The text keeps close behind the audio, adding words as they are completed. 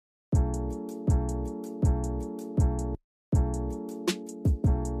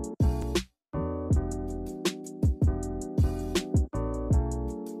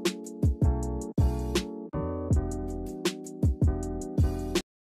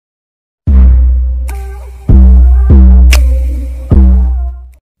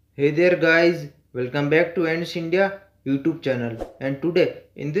Hey there guys, welcome back to antsindia YouTube channel, and today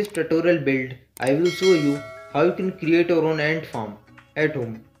in this tutorial build I will show you how you can create your own ant farm at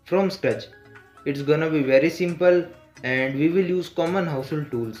home from scratch. It's gonna be very simple and we will use common household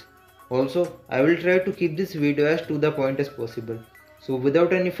tools. Also, I will try to keep this video as to the point as possible. So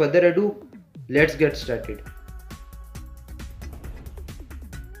without any further ado, let's get started.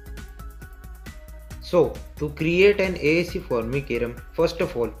 So, to create an AAC formicarium, first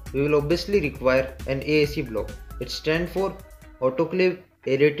of all, we will obviously require an AAC block. It stands for autoclave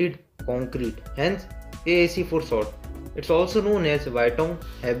aerated concrete, hence AAC for short. It's also known as Whitong,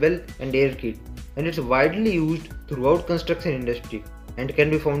 Hebel and Air Kit, and it's widely used throughout construction industry and can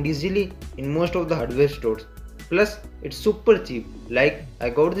be found easily in most of the hardware stores. Plus, it's super cheap. Like, I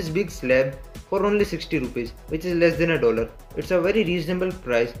got this big slab for only 60 rupees, which is less than $1. It's a very reasonable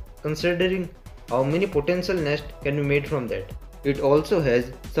price considering how many potential nests can be made from that. It also has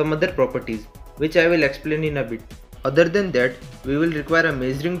some other properties which I will explain in a bit. Other than that, we will require a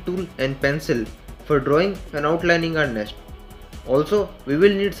measuring tool and pencil for drawing and outlining our nest. Also, we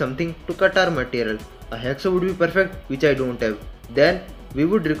will need something to cut our material. A hacksaw would be perfect, which I don't have. Then we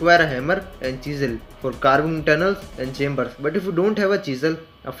would require a hammer and chisel for carving tunnels and chambers, but if you don't have a chisel,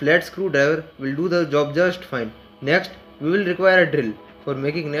 a flat screwdriver will do the job just fine. Next, we will require a drill for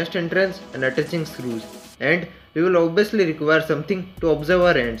making nest entrance and attaching screws, and we will obviously require something to observe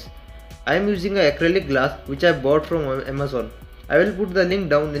our ants. I am using an acrylic glass which I bought from Amazon. I will put the link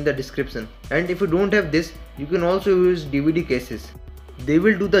down in the description, and if you don't have this, you can also use DVD cases. They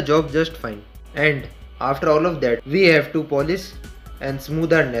will do the job just fine. And after all of that, we have to polish and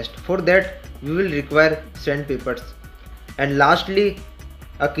smooth our nest. For that, we will require sandpapers. And lastly,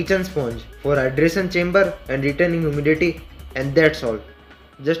 a kitchen sponge for hydration chamber and retaining humidity, and that's all.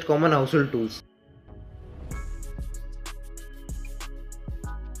 Just common household tools.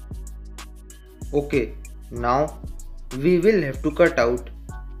 Okay, now we will have to cut out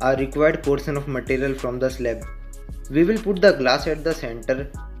our required portion of material from the slab. We will put the glass at the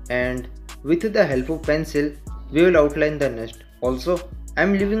center, and with the help of pencil we will outline the nest. Also, I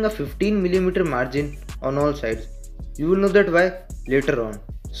am leaving a 15mm margin on all sides. You will know that why later on.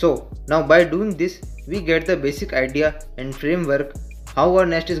 So now by doing this, we get the basic idea and framework how our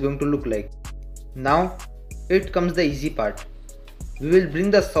nest is going to look like. Now it comes the easy part. We will bring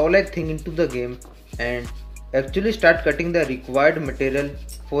the saw-like thing into the game and actually start cutting the required material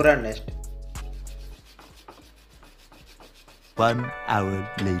for our nest. 1 hour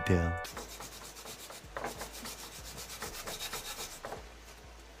later.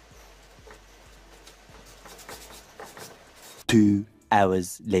 Two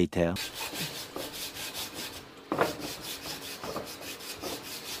hours later.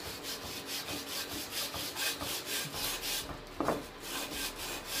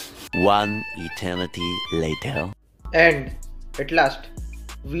 One eternity later. And at last,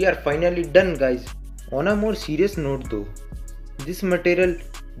 we are finally done guys. On a more serious note though, this material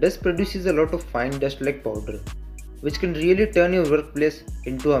does produces a lot of fine dust like powder, which can really turn your workplace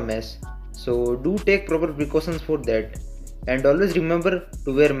into a mess. So do take proper precautions for that. And always remember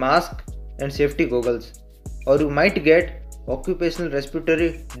to wear mask and safety goggles, or you might get occupational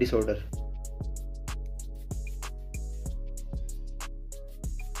respiratory disorder.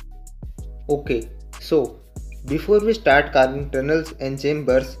 Okay, so before we start carving tunnels and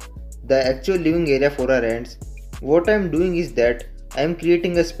chambers, the actual living area for our ants, what I am doing is that I am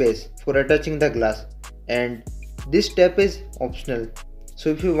creating a space for attaching the glass, and this step is optional. So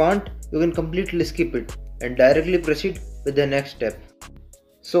if you want, you can completely skip it and directly proceed with the next step.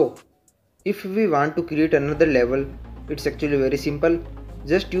 So if we want to create another level, it's actually very simple.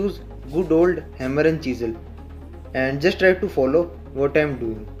 Just use good old hammer and chisel and just try to follow what I am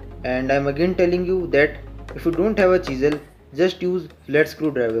doing. And I am again telling you that if you don't have a chisel, just use flat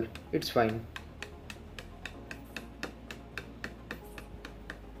screwdriver, it's fine.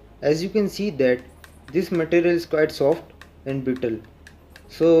 As you can see that this material is quite soft and brittle,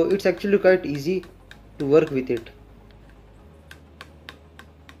 so it's actually quite easy to work with it.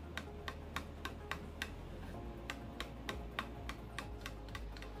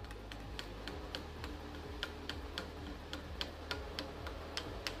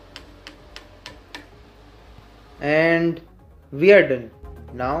 And we are done.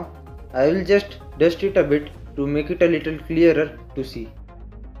 Now I will just dust it a bit to make it a little clearer to see.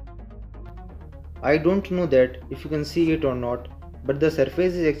 I don't know that if you can see it or not, but the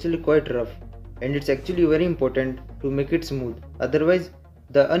surface is actually quite rough, and it's actually very important to make it smooth. Otherwise,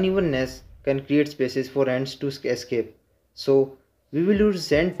 the unevenness can create spaces for ants to escape. So we will use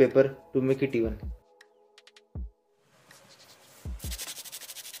sandpaper to make it even.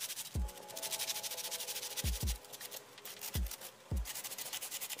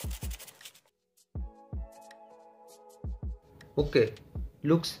 Okay,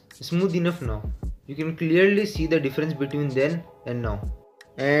 looks smooth enough now. You can clearly see the difference between then and now.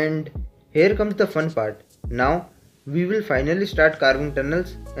 And here comes the fun part. Now we will finally start carving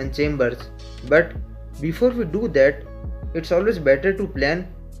tunnels and chambers. But before we do that, it's always better to plan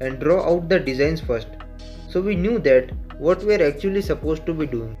and draw out the designs first, so we knew that what we are actually supposed to be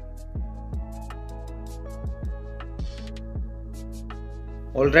doing.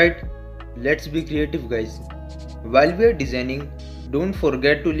 Alright, let's be creative guys. While we are designing, don't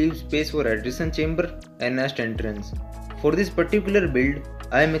forget to leave space for adjacent chamber and nest entrance. For this particular build,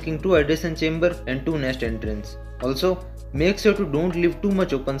 I am making 2 adjacent chamber and 2 nest entrance. Also, make sure to don't leave too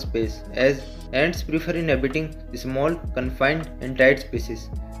much open space, as ants prefer inhabiting small, confined and tight spaces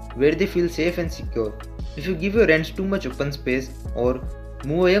where they feel safe and secure. If you give your ants too much open space or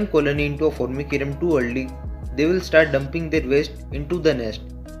move a young colony into a formicarium too early, they will start dumping their waste into the nest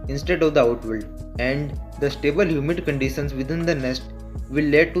instead of the outworld, and the stable humid conditions within the nest will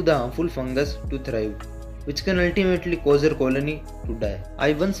lead to the harmful fungus to thrive, which can ultimately cause your colony to die.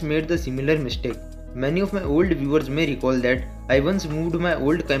 I once made the similar mistake. Many of my old viewers may recall that I once moved my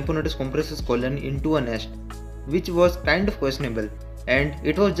old Camponotus compressus colony into a nest, which was kind of questionable, and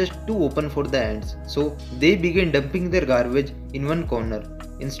it was just too open for the ants, so they began dumping their garbage in one corner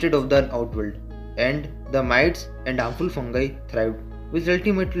instead of the outworld, and the mites and harmful fungi thrived, which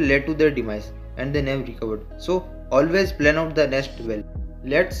ultimately led to their demise, and they never recovered. So always plan out the nest well.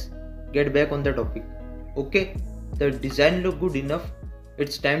 Let's get back on the topic. Okay, the design looked good enough.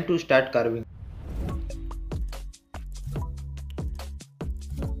 It's time to start carving.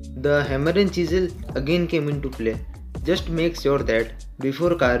 The hammer and chisel again came into play. Just make sure that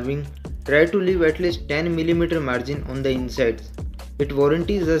before carving, try to leave at least 10 mm margin on the insides. It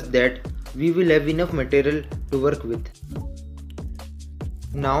guarantees us that we will have enough material to work with.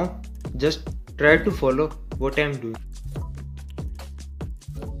 Now, just try to follow what I am doing.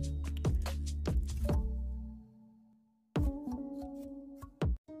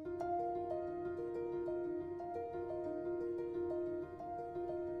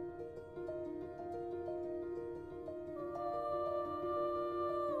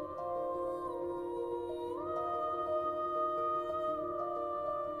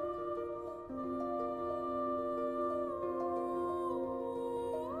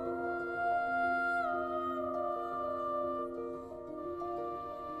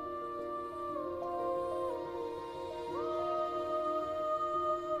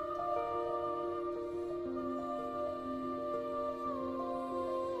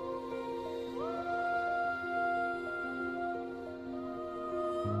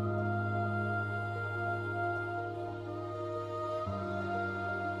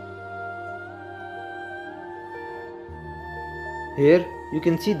 Here you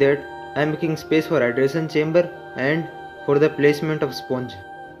can see that I am making space for hydration chamber and for the placement of sponge.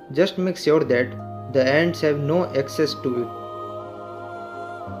 Just make sure that the ants have no access to it.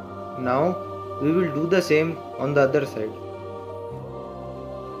 Now we will do the same on the other side.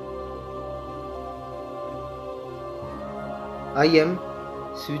 I am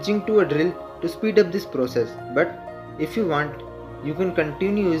switching to a drill to speed up this process, but if you want, you can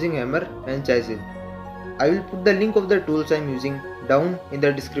continue using hammer and chisel. I will put the link of the tools I am using down in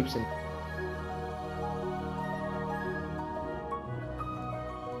the description.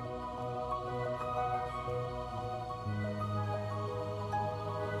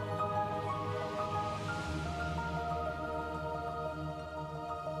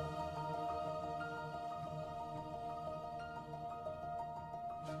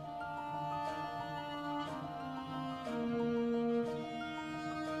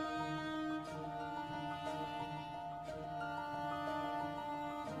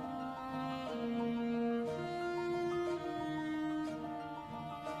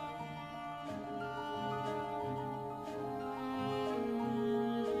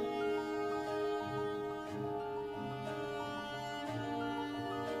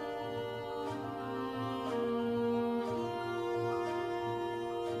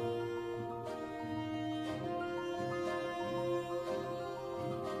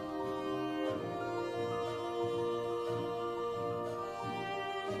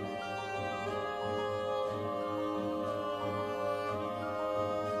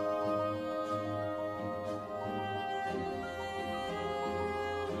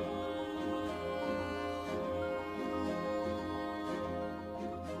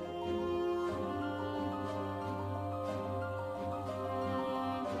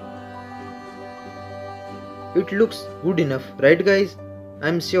 It looks good enough, right guys?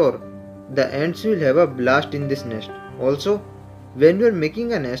 I'm sure the ants will have a blast in this nest. Also, when you are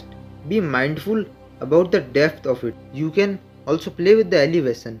making a nest, be mindful about the depth of it. You can Also play with the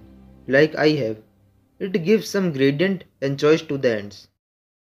elevation like I have. It gives some gradient and choice to the ends.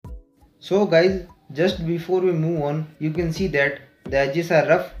 So guys, just before we move on, you can see that the edges are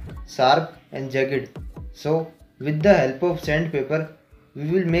rough, sharp and jagged. So with the help of sandpaper, we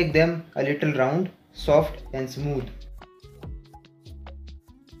will make them a little round, soft and smooth.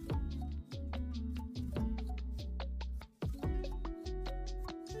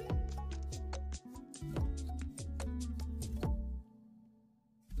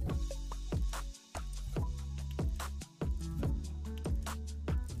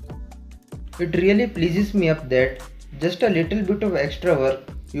 It really pleases me up that just a little bit of extra work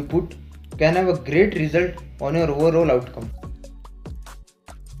you put can have a great result on your overall outcome.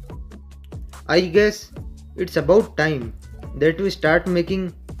 I guess it's about time that we start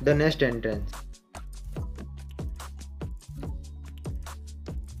making the nest entrance.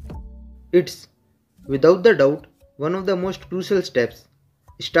 It's, without the doubt, one of the most crucial steps.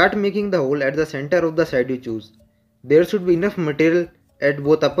 Start making the hole at the center of the side you choose. There should be enough material at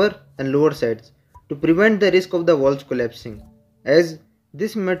both upper and lower sides to prevent the risk of the walls collapsing, as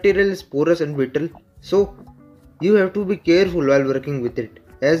this material is porous and brittle, so you have to be careful while working with it,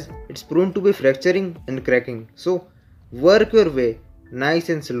 as it's prone to be fracturing and cracking. So work your way nice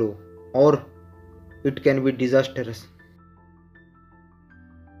and slow, or it can be disastrous.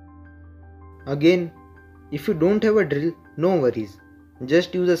 Again, if you don't have a drill, no worries,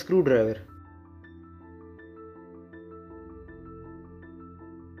 just use a screwdriver.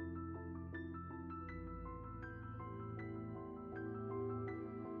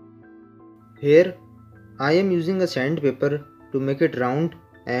 Here I am using a sandpaper to make it round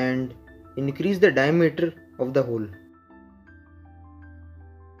and increase the diameter of the hole.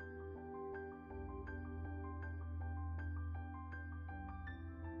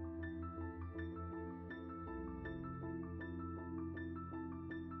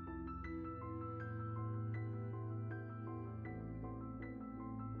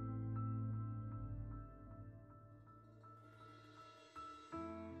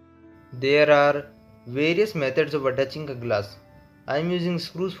 There are various methods of attaching a glass. I am using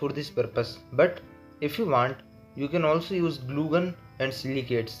screws for this purpose, but if you want, you can also use glue gun and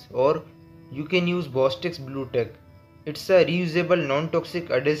silicates, or you can use Bostix Blue Tack. It's a reusable non-toxic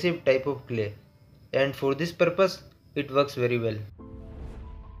adhesive type of clay, and for this purpose it works very well.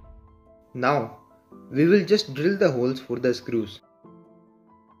 Now we will just drill the holes for the screws.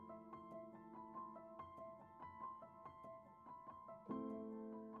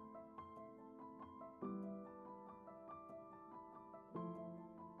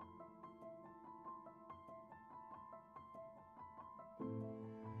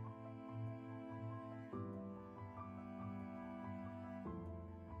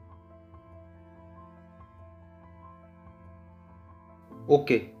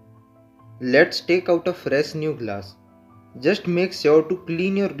 Okay, let's take out a fresh new glass. Just make sure to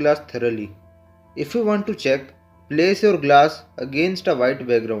clean your glass thoroughly. If you want to check, place your glass against a white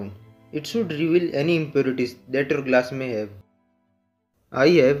background. It should reveal any impurities that your glass may have. I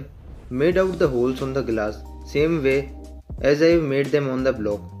have made out the holes on the glass same way as I have made them on the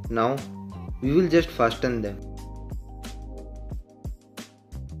block. Now we will just fasten them.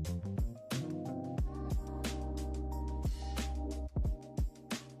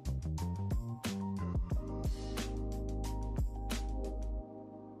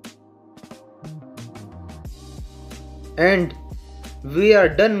 And we are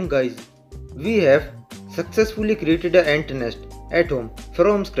done, guys. We have successfully created an ant nest at home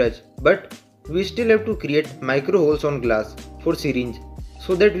from scratch, but we still have to create micro holes on glass for syringe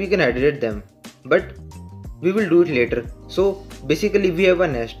so that we can hydrate them, but we will do it later. So basically we have a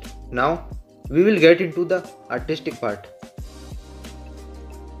nest. Now we will get into the artistic part.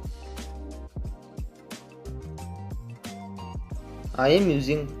 I am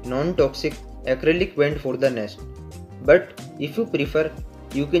using non-toxic acrylic paint for the nest, but if you prefer,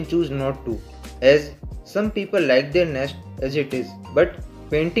 you can choose not to, as some people like their nest as it is, but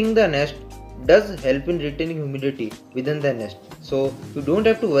painting the nest does help in retaining humidity within the nest, so you don't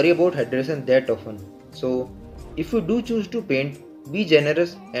have to worry about hydration that often. So if you do choose to paint, be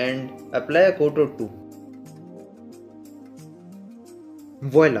generous and apply a coat or two.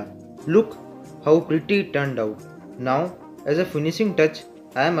 Voila! Look how pretty it turned out. Now as a finishing touch,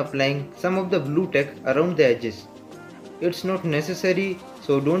 I am applying some of the blue tack around the edges. It's not necessary,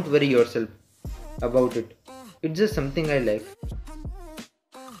 so don't worry yourself about it. It's just something I like.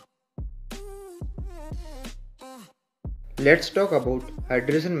 Let's talk about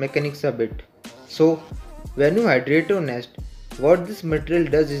hydration mechanics a bit. So when you hydrate your nest, what this material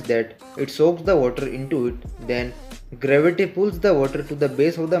does is that it soaks the water into it, then Gravity pulls the water to the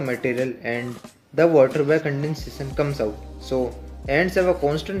base of the material and the water by condensation comes out. So ants have a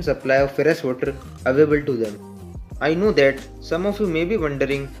constant supply of fresh water available to them. I know that some of you may be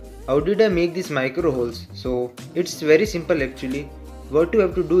wondering, how did I make these micro holes? So it's very simple actually. What you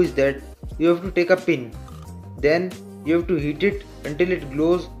have to do is that you have to take a pin, then you have to heat it until it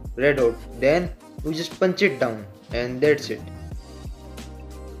glows red hot, then you just punch it down and that's it.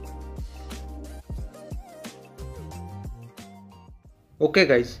 Okay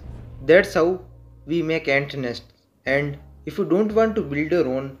guys, that's how we make ant nests, and if you don't want to build your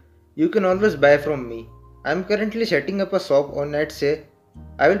own, you can always buy from me. I am currently setting up a shop on Etsy.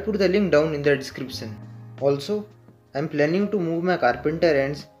 I will put the link down in the description. Also, I am planning to move my carpenter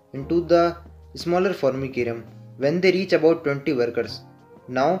ants into the smaller formicarium when they reach about 20 workers.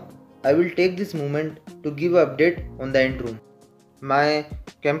 Now, I will take this moment to give an update on the ant room. My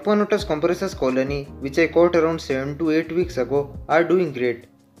Camponotus compressors colony, which I caught around 7 to 8 weeks ago, are doing great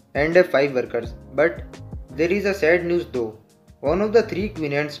and have 5 workers. But there is a sad news though. One of the 3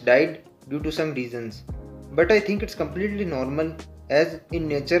 queen ants died due to some reasons. But I think it's completely normal, as in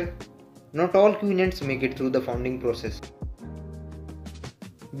nature, not all queen ants make it through the founding process.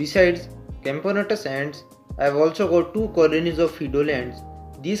 Besides Camponotus ants, I have also got 2 colonies of Fidole ants.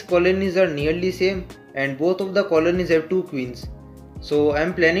 These colonies are nearly same and both of the colonies have 2 queens. So I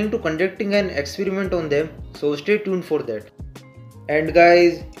am planning to conducting an experiment on them, so stay tuned for that. And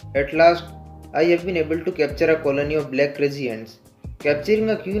guys, at last I have been able to capture a colony of black crazy ants. Capturing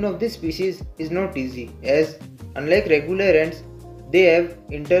a queen of this species is not easy, as unlike regular ants, they have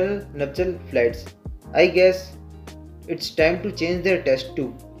internal nuptial flights. I guess it's time to change their test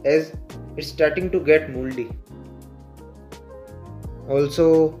tube, as it's starting to get moldy.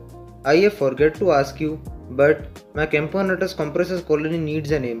 Also, I have forgot to ask you, but my Camponotus compressors colony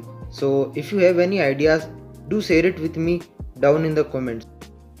needs a name. So if you have any ideas, do share it with me down in the comments.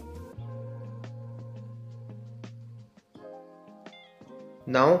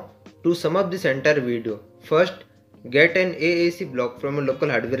 Now to sum up this entire video. First, get an AAC block from a local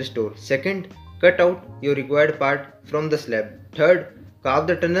hardware store. Second, cut out your required part from the slab. Third, carve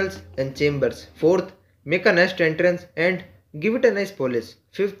the tunnels and chambers. Fourth, make a nest entrance and give it a nice polish.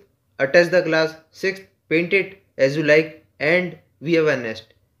 Fifth, attach the glass. Sixth, paint it as you like and we have a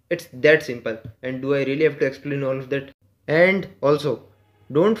nest. It's that simple, and do I really have to explain all of that? And also,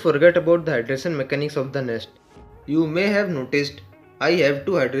 don't forget about the hydration mechanics of the nest. You may have noticed I have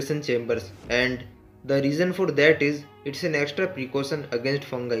 2 hydration chambers, and the reason for that is it's an extra precaution against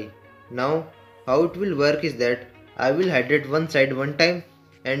fungi. Now how it will work is that I will hydrate one side one time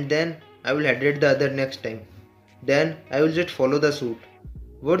and then I will hydrate the other next time. Then I will just follow the suit.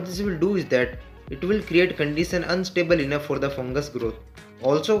 What this will do is that it will create condition unstable enough for the fungus growth.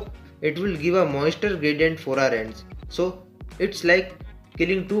 Also, it will give a moisture gradient for our ants. So it's like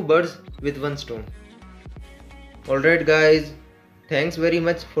killing 2 birds with 1 stone. Alright guys, thanks very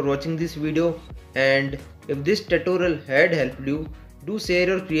much for watching this video, and if this tutorial had helped you, do share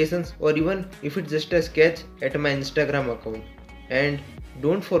your creations, or even if it's just a sketch, at my Instagram account. And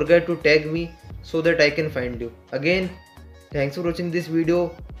don't forget to tag me so that I can find you. Again, thanks for watching this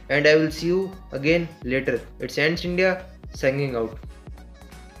video, and I will see you again later. It's antsindia signing out.